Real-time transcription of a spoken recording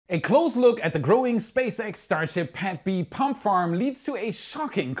A close look at the growing SpaceX Starship Pad B pump farm leads to a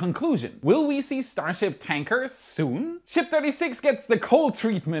shocking conclusion. Will we see Starship tankers soon? Ship 36 gets the cold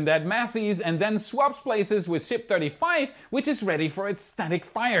treatment at Massey's and then swaps places with Ship 35, which is ready for its static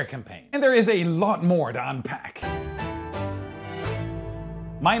fire campaign. And there is a lot more to unpack.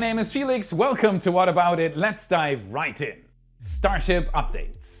 My name is Felix, welcome to What About It, let's dive right in. Starship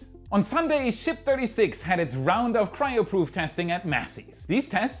updates. On Sunday, Ship 36 had its round of cryoproof testing at Massey's. These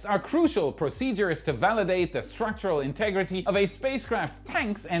tests are crucial procedures to validate the structural integrity of a spacecraft's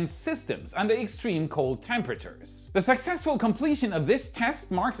tanks and systems under extreme cold temperatures. The successful completion of this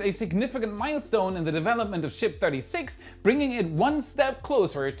test marks a significant milestone in the development of Ship 36, bringing it one step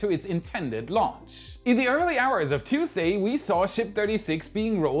closer to its intended launch. In the early hours of Tuesday, we saw Ship 36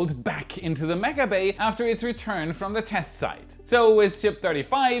 being rolled back into the Mega Bay after its return from the test site. So with Ship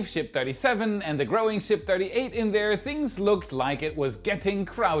 35, Ship 37 and the growing Ship 38 in there, things looked like it was getting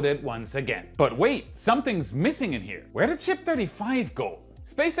crowded once again. But wait, something's missing in here. Where did Ship 35 go?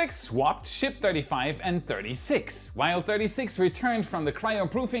 SpaceX swapped Ship 35 and 36. While 36 returned from the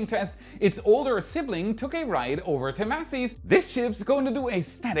cryoproofing test, its older sibling took a ride over to Massey's. This ship's going to do a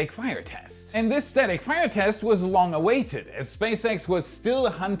static fire test. And this static fire test was long awaited, as SpaceX was still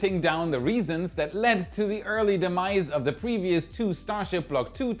hunting down the reasons that led to the early demise of the previous two Starship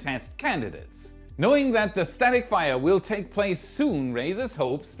Block 2 test candidates. Knowing that the static fire will take place soon raises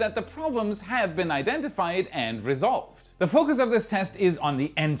hopes that the problems have been identified and resolved. The focus of this test is on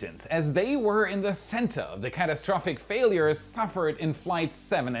the engines, as they were in the center of the catastrophic failures suffered in flights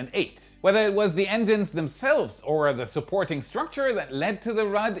 7 and 8. Whether it was the engines themselves or the supporting structure that led to the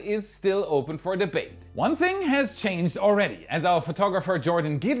RUD is still open for debate. One thing has changed already, as our photographer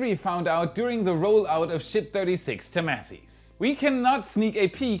Guidry found out during the rollout of Ship 36 to Massey's. We cannot sneak a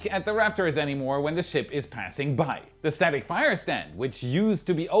peek at the Raptors anymore when the ship is passing by. The static fire stand, which used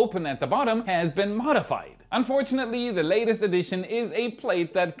to be open at the bottom, has been modified. Unfortunately, the latest addition is a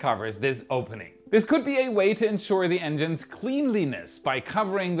plate that covers this opening. This could be a way to ensure the engine's cleanliness by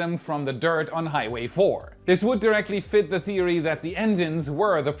covering them from the dirt on Highway 4. This would directly fit the theory that the engines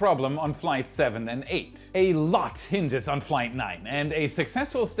were the problem on Flight 7 and 8. A lot hinges on Flight 9, and a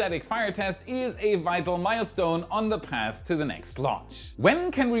successful static fire test is a vital milestone on the path to the next launch.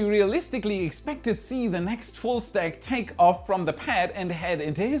 When can we realistically expect to see the next full stack take off from the pad and head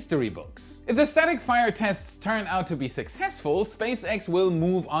into history books? If the static fire tests turn out to be successful, SpaceX will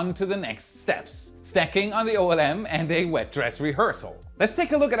move on to the next steps: stacking on the OLM and a wet dress rehearsal. Let's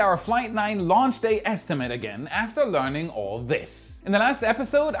take a look at our Flight 9 launch day estimate again after learning all this. In the last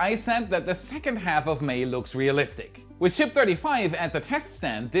episode, I said that the second half of May looks realistic. With Ship 35 at the test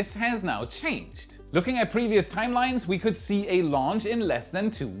stand, this has now changed. Looking at previous timelines, we could see a launch in less than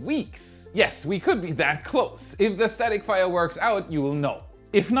 2 weeks. Yes, we could be that close. If the static fire works out, you will know.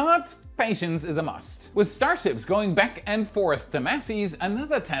 If not, patience is a must. With starships going back and forth to Massey's,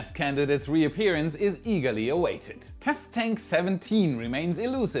 another test candidate's reappearance is eagerly awaited. Test Tank 17 remains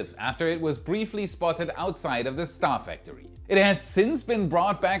elusive after it was briefly spotted outside of the Star Factory. It has since been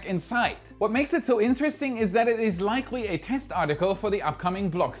brought back inside. What makes it so interesting is that it is likely a test article for the upcoming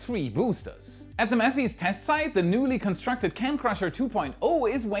Block 3 boosters. At the Massey's test site, the newly constructed Can Crusher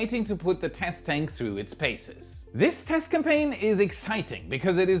 2.0 is waiting to put the test tank through its paces. This test campaign is exciting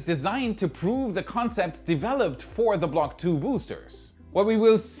because it is designed to prove the concepts developed for the Block 2 boosters. What we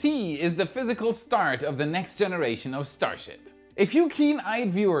will see is the physical start of the next generation of Starship. A few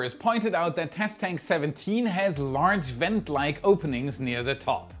keen-eyed viewers pointed out that Test Tank 17 has large vent-like openings near the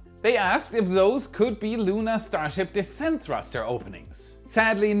top. They asked if those could be lunar Starship descent thruster openings.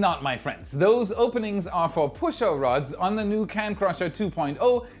 Sadly not, my friends. Those openings are for pusher rods on the new Can Crusher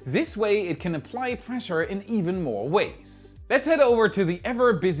 2.0. This way it can apply pressure in even more ways. Let's head over to the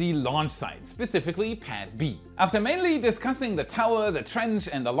ever-busy launch site, specifically Pad B. After mainly discussing the tower, the trench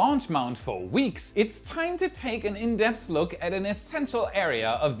and the launch mount for weeks, it's time to take an in-depth look at an essential area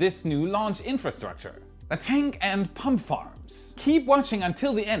of this new launch infrastructure: the tank and pump farms. Keep watching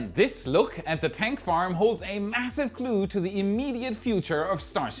until the end. This look at the tank farm holds a massive clue to the immediate future of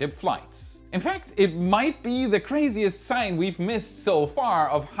Starship flights. In fact, it might be the craziest sign we've missed so far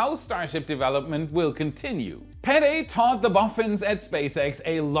of how Starship development will continue. Pad A taught the boffins at SpaceX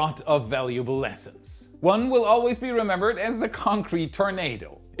a lot of valuable lessons. One will always be remembered as the concrete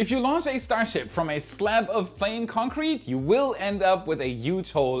tornado. If you launch a Starship from a slab of plain concrete, you will end up with a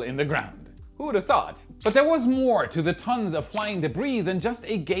huge hole in the ground. Who would have thought? But there was more to the tons of flying debris than just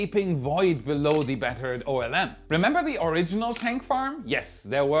a gaping void below the battered OLM. Remember the original tank farm? Yes,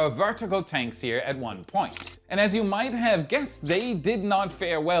 there were vertical tanks here at one point. And as you might have guessed, they did not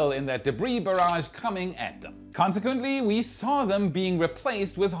fare well in that debris barrage coming at them. Consequently, we saw them being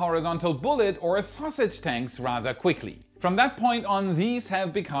replaced with horizontal bullet or sausage tanks rather quickly. From that point on, these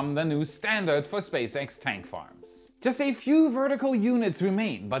have become the new standard for SpaceX tank farms. Just a few vertical units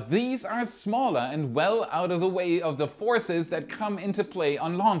remain, but these are smaller and well out of the way of the forces that come into play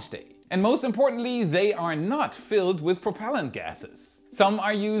on launch day. And most importantly, they are not filled with propellant gases. Some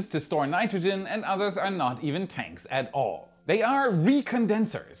are used to store nitrogen and others are not even tanks at all. They are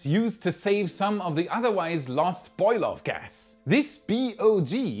recondensers used to save some of the otherwise lost boil-off gas. This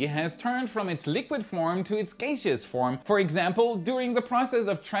BOG has turned from its liquid form to its gaseous form, for example, during the process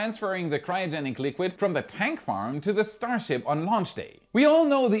of transferring the cryogenic liquid from the tank farm to the Starship on launch day. We all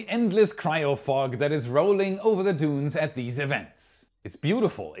know the endless cryo fog that is rolling over the dunes at these events. It's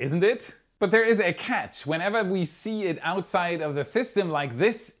beautiful, isn't it? But there is a catch. Whenever we see it outside of the system like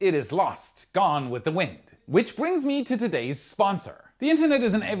this, it is lost, gone with the wind. Which brings me to today's sponsor. The internet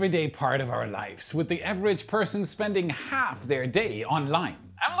is an everyday part of our lives, with the average person spending half their day online.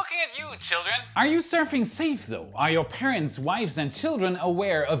 I'm looking at you, children. Are you surfing safe though? Are your parents, wives and children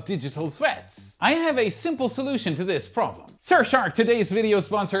aware of digital threats? I have a simple solution to this problem. Surfshark, today's video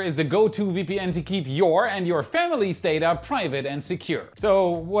sponsor, is the go-to VPN to keep your and your family's data private and secure. So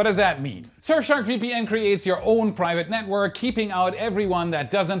what does that mean? Surfshark VPN creates your own private network, keeping out everyone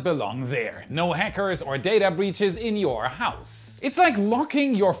that doesn't belong there. No hackers or data breaches in your house. It's like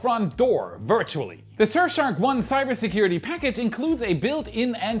locking your front door virtually. The Surfshark One cybersecurity package includes a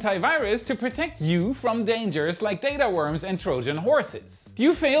built-in antivirus to protect you from dangers like data worms and Trojan horses. Do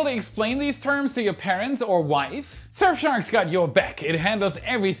you fail to explain these terms to your parents or wife? Surfshark's got your back. It handles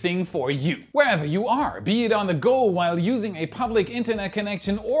everything for you, wherever you are, be it on the go while using a public internet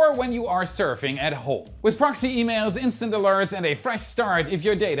connection or when you are surfing at home. With proxy emails, instant alerts, and a fresh start if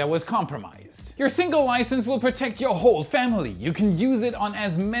your data was compromised. Your single license will protect your whole family. You can use it on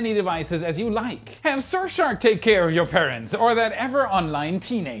as many devices as you like. Have Surfshark take care of your parents or that ever online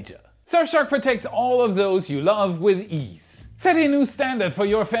teenager. Surfshark protects all of those you love with ease. Set a new standard for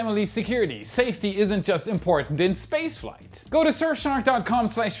your family's security. Safety isn't just important in spaceflight. Go to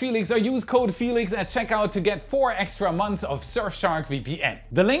surfshark.com/Felix or use code Felix at checkout to get 4 extra months of Surfshark VPN.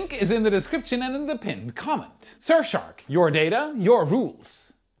 The link is in the description and in the pinned comment. Surfshark, your data, your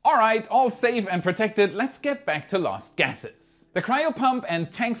rules. Alright, all safe and protected, let's get back to lost gases. The cryopump and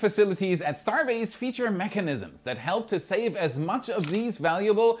tank facilities at Starbase feature mechanisms that help to save as much of these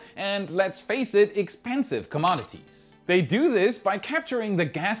valuable and, let's face it, expensive commodities. They do this by capturing the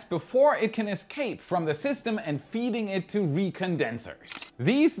gas before it can escape from the system and feeding it to recondensers.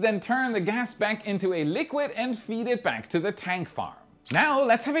 These then turn the gas back into a liquid and feed it back to the tank farm. Now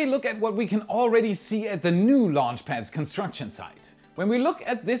let's have a look at what we can already see at the new launch pad's construction site. When we look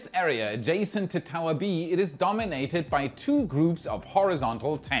at this area adjacent to Tower B, it is dominated by 2 groups of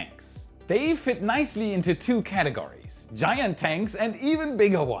horizontal tanks. They fit nicely into 2 categories: giant tanks and even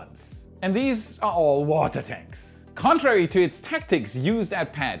bigger ones. And these are all water tanks. Contrary to its tactics used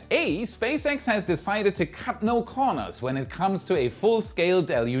at Pad A, SpaceX has decided to cut no corners when it comes to a full-scale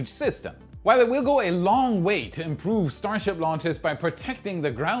deluge system. While it will go a long way to improve Starship launches by protecting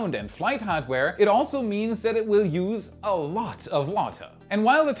the ground and flight hardware, it also means that it will use a lot of water. And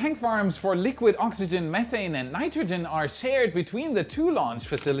while the tank farms for liquid oxygen, methane and nitrogen are shared between the 2 launch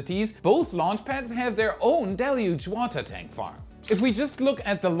facilities, both launch pads have their own deluge water tank farm. If we just look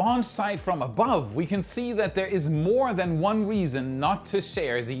at the launch site from above, we can see that there is more than one reason not to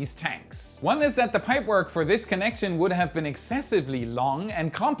share these tanks. One is that the pipework for this connection would have been excessively long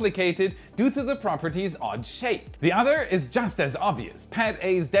and complicated due to the property's odd shape. The other is just as obvious. Pad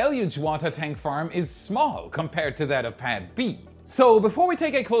A's deluge water tank farm is small compared to that of Pad B. So before we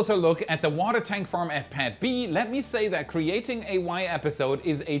take a closer look at the water tank farm at Pad B, let me say that creating a Y episode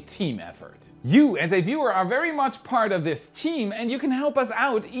is a team effort. You as a viewer are very much part of this team and you can help us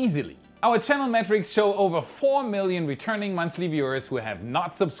out easily. Our channel metrics show over 4 million returning monthly viewers who have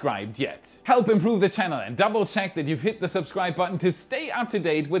not subscribed yet. Help improve the channel and double check that you've hit the subscribe button to stay up to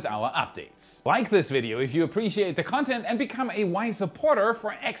date with our updates. Like this video if you appreciate the content and become a Y supporter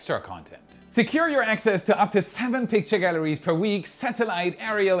for extra content. Secure your access to up to 7 picture galleries per week, satellite,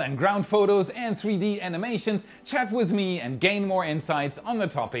 aerial and ground photos and 3D animations, chat with me and gain more insights on the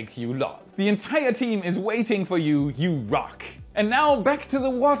topic you love. The entire team is waiting for you, you rock! And now back to the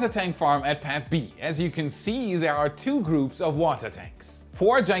water tank farm at Pad B. As you can see, there are 2 groups of water tanks.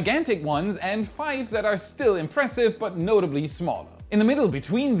 4 gigantic ones and 5 that are still impressive but notably smaller. In the middle,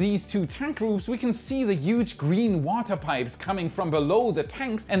 between these two tank groups, we can see the huge green water pipes coming from below the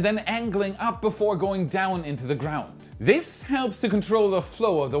tanks and then angling up before going down into the ground. This helps to control the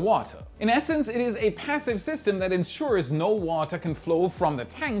flow of the water. In essence, it is a passive system that ensures no water can flow from the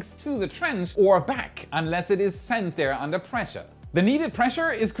tanks to the trench or back unless it is sent there under pressure. The needed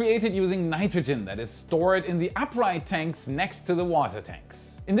pressure is created using nitrogen that is stored in the upright tanks next to the water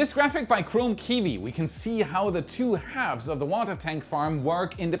tanks. In this graphic by Chrome Kiwi, we can see how the two halves of the water tank farm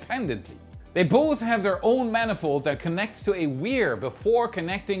work independently. They both have their own manifold that connects to a weir before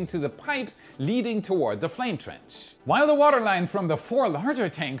connecting to the pipes leading toward the flame trench. While the water line from the 4 larger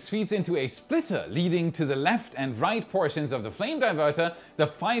tanks feeds into a splitter leading to the left and right portions of the flame diverter, the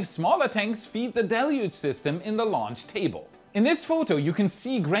 5 smaller tanks feed the deluge system in the launch table. In this photo, you can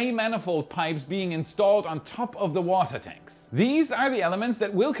see gray manifold pipes being installed on top of the water tanks. These are the elements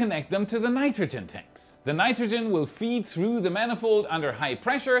that will connect them to the nitrogen tanks. The nitrogen will feed through the manifold under high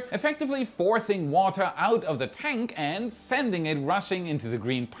pressure, effectively forcing water out of the tank and sending it rushing into the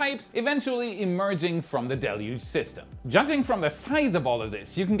green pipes, eventually emerging from the deluge system. Judging from the size of all of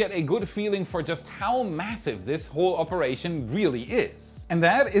this, you can get a good feeling for just how massive this whole operation really is. And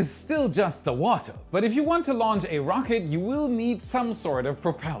that is still just the water. But if you want to launch a rocket, you will need some sort of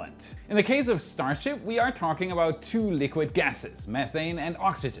propellant. In the case of Starship, we are talking about 2 liquid gases, methane and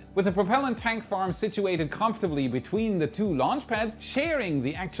oxygen. With the propellant tank farm situated comfortably between the 2 launch pads, sharing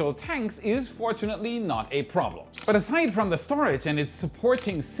the actual tanks is fortunately not a problem. But aside from the storage and its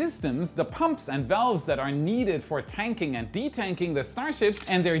supporting systems, the pumps and valves that are needed for tanking and detanking the Starships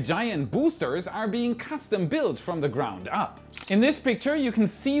and their giant boosters are being custom built from the ground up. In this picture, you can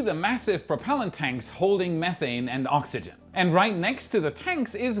see the massive propellant tanks holding methane and oxygen. And right next to the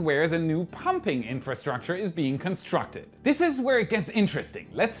tanks is where the new pumping infrastructure is being constructed. This is where it gets interesting.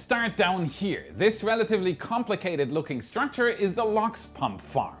 Let's start down here. This relatively complicated looking structure is the LOX pump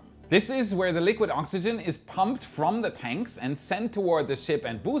farm. This is where the liquid oxygen is pumped from the tanks and sent toward the ship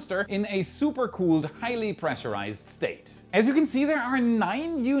and booster in a supercooled, highly pressurized state. As you can see, there are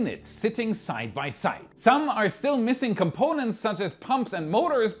 9 units sitting side by side. Some are still missing components such as pumps and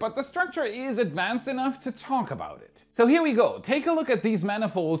motors, but the structure is advanced enough to talk about it. So here we go. Take a look at these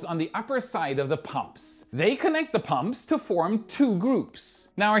manifolds on the upper side of the pumps. They connect the pumps to form 2 groups.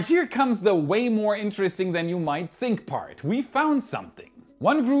 Now here comes the way more interesting than you might think part. We found something.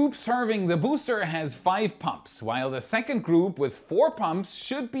 One group serving the booster has 5 pumps, while the second group with 4 pumps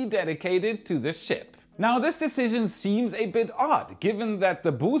should be dedicated to the ship. Now this decision seems a bit odd, given that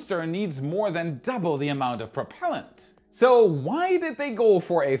the booster needs more than double the amount of propellant. So why did they go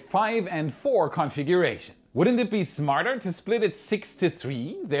for a 5 and 4 configuration? Wouldn't it be smarter to split it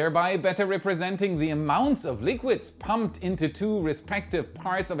 6-3, thereby better representing the amounts of liquids pumped into 2 respective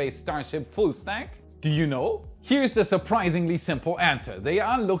parts of a Starship full stack? Do you know? Here's the surprisingly simple answer. They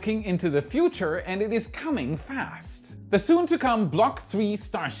are looking into the future and it is coming fast. The soon-to-come Block 3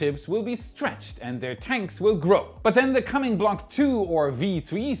 Starships will be stretched and their tanks will grow. But then the coming Block 2 or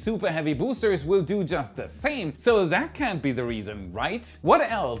V3 Super Heavy boosters will do just the same, so that can't be the reason, right? What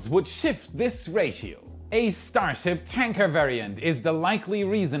else would shift this ratio? A Starship tanker variant is the likely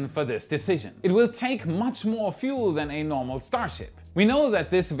reason for this decision. It will take much more fuel than a normal Starship. We know that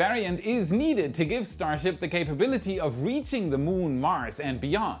this variant is needed to give Starship the capability of reaching the Moon, Mars and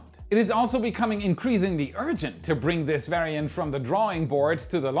beyond. It is also becoming increasingly urgent to bring this variant from the drawing board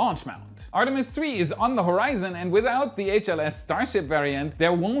to the launch mount. Artemis 3 is on the horizon, and without the HLS Starship variant,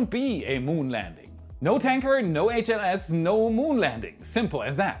 there won't be a moon landing. No tanker, no HLS, no moon landing. Simple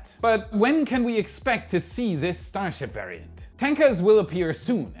as that. But when can we expect to see this Starship variant? Tankers will appear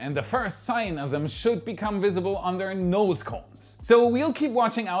soon, and the first sign of them should become visible on their nose cones. So we'll keep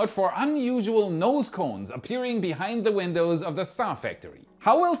watching out for unusual nose cones appearing behind the windows of the Star Factory.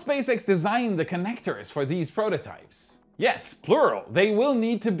 How will SpaceX design the connectors for these prototypes? Yes, plural. They will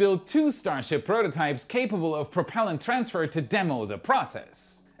need to build 2 Starship prototypes capable of propellant transfer to demo the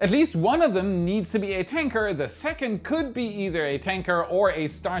process. At least one of them needs to be a tanker, the second could be either a tanker or a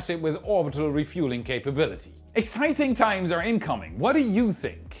Starship with orbital refueling capability. Exciting times are incoming. What do you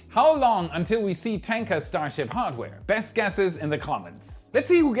think? How long until we see tanker Starship hardware? Best guesses in the comments. Let's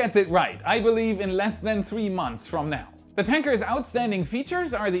see who gets it right. I believe in less than 3 months from now. The tanker's outstanding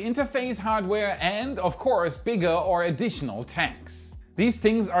features are the interface hardware and, of course, bigger or additional tanks. These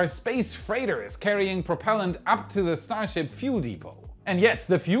things are space freighters carrying propellant up to the Starship fuel depot. And yes,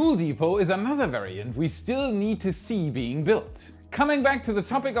 the fuel depot is another variant we still need to see being built. Coming back to the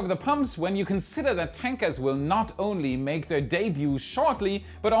topic of the pumps, when you consider that tankers will not only make their debut shortly,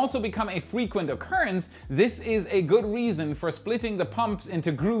 but also become a frequent occurrence, this is a good reason for splitting the pumps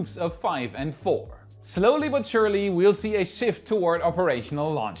into groups of 5 and 4. Slowly but surely, we'll see a shift toward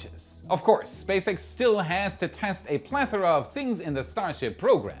operational launches. Of course, SpaceX still has to test a plethora of things in the Starship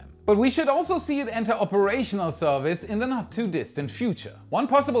program. But we should also see it enter operational service in the not too distant future. One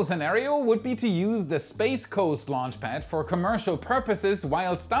possible scenario would be to use the Space Coast launch pad for commercial purposes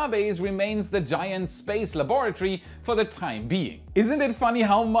while Starbase remains the giant space laboratory for the time being. Isn't it funny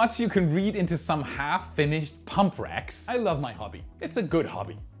how much you can read into some half-finished pump racks? I love my hobby. It's a good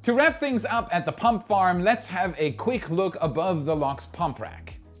hobby. To wrap things up at the pump farm, let's have a quick look above the LOX pump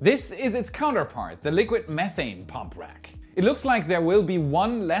rack. This is its counterpart, the liquid methane pump rack. It looks like there will be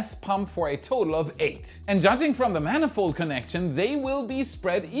one less pump for a total of 8. And judging from the manifold connection, they will be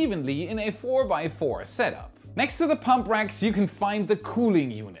spread evenly in a 4x4 setup. Next to the pump racks you can find the cooling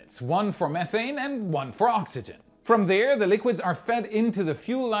units, one for methane and one for oxygen. From there, the liquids are fed into the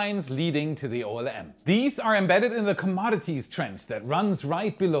fuel lines leading to the OLM. These are embedded in the commodities trench that runs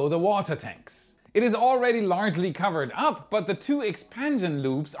right below the water tanks. It is already largely covered up, but the 2 expansion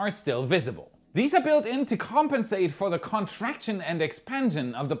loops are still visible. These are built in to compensate for the contraction and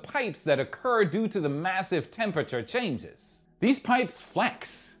expansion of the pipes that occur due to the massive temperature changes. These pipes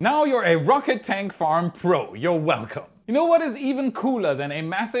flex. Now you're a rocket tank farm pro, you're welcome. You know what is even cooler than a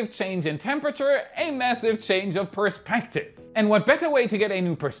massive change in temperature? A massive change of perspective. And what better way to get a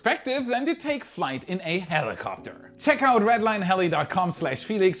new perspective than to take flight in a helicopter? Check out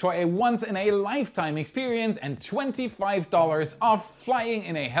redlineheli.com/Felix for a once-in-a-lifetime experience and $25 off flying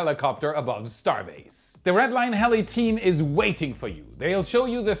in a helicopter above Starbase. The Redline Heli team is waiting for you. They'll show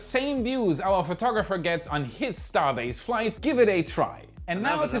you the same views our photographer gets on his Starbase flights. Give it a try. And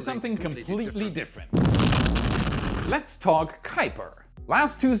now to something completely different. Let's talk Kuiper.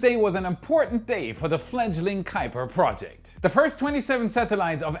 Last Tuesday was an important day for the fledgling Kuiper project. The first 27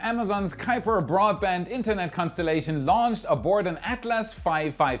 satellites of Amazon's Kuiper broadband internet constellation launched aboard an Atlas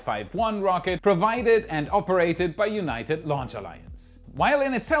 5551 rocket provided and operated by United Launch Alliance. While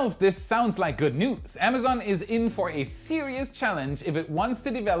in itself this sounds like good news, Amazon is in for a serious challenge if it wants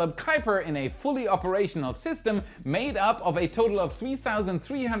to develop Kuiper in a fully operational system made up of a total of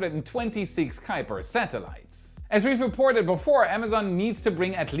 3,326 Kuiper satellites. As we've reported before, Amazon needs to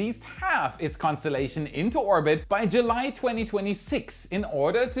bring at least half its constellation into orbit by July 2026 in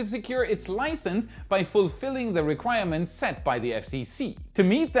order to secure its license by fulfilling the requirements set by the FCC. To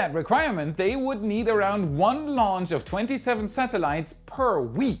meet that requirement, they would need around one launch of 27 satellites per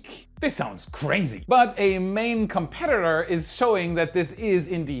week. This sounds crazy, but a main competitor is showing that this is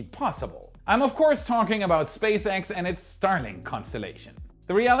indeed possible. I'm of course talking about SpaceX and its Starlink constellation.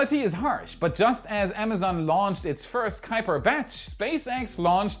 The reality is harsh, but just as Amazon launched its first Kuiper batch, SpaceX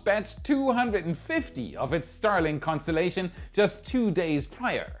launched batch 250 of its Starlink constellation just 2 days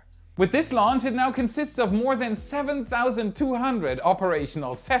prior. With this launch, it now consists of more than 7,200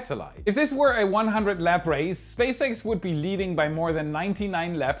 operational satellites. If this were a 100-lap race, SpaceX would be leading by more than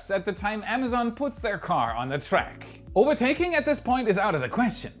 99 laps at the time Amazon puts their car on the track. Overtaking at this point is out of the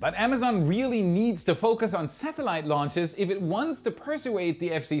question, but Amazon really needs to focus on satellite launches if it wants to persuade the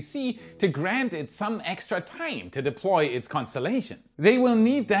FCC to grant it some extra time to deploy its constellation. They will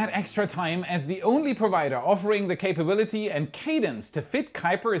need that extra time as the only provider offering the capability and cadence to fit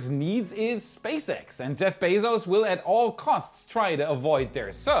Kuiper's needs is SpaceX, and Jeff Bezos will at all costs try to avoid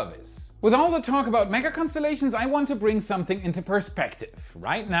their service. With all the talk about mega constellations, I want to bring something into perspective.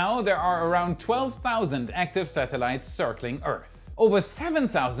 Right now, there are around 12,000 active satellites circling Earth. Over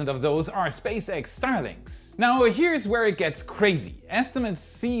 7,000 of those are SpaceX Starlinks. Now here's where it gets crazy. Estimates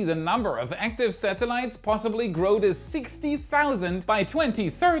see the number of active satellites possibly grow to 60,000 by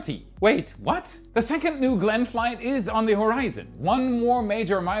 2030. Wait, what? The second New Glenn flight is on the horizon. One more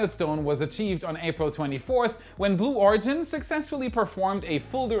major milestone was achieved on April 24th when Blue Origin successfully performed a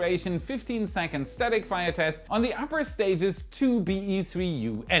full-duration 15-second static fire test on the upper stage's 2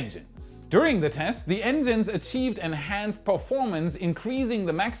 BE-3U engines. During the test, the engines achieved enhanced performance, increasing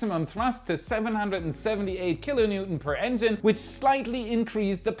the maximum thrust to 778 kN per engine, which slightly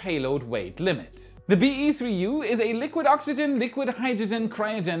increased the payload weight limit. The BE-3U is a liquid oxygen, liquid hydrogen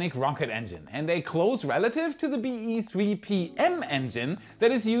cryogenic rocket engine, and a close relative to the BE-3PM engine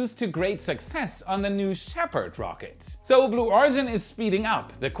that is used to great success on the New Shepard rocket. So Blue Origin is speeding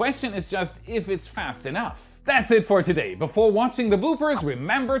up. The question is just if it's fast enough. That's it for today. Before watching the bloopers,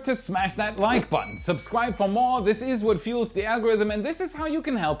 remember to smash that like button. Subscribe for more. This is what fuels the algorithm, and this is how you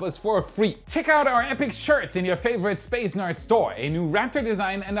can help us for free. Check out our epic shirts in your favorite Space Nerd store. A new Raptor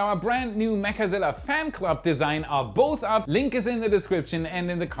design and our brand new Mechazilla fan club design are both up. Link is in the description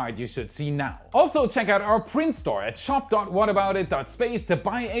and in the card you should see now. Also check out our print store at shop.whataboutit.space to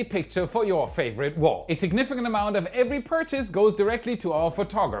buy a picture for your favorite wall. A significant amount of every purchase goes directly to our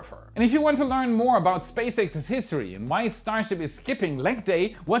photographer. And if you want to learn more about SpaceX's history and why Starship is skipping leg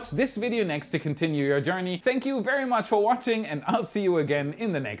day, watch this video next to continue your journey. Thank you very much for watching, and I'll see you again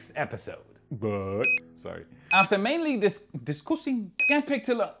in the next episode. Sorry. After mainly discussing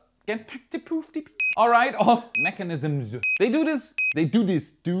alright, all mechanisms. They do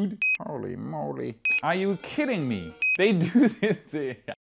this, dude. Holy moly. Are you kidding me? They do this.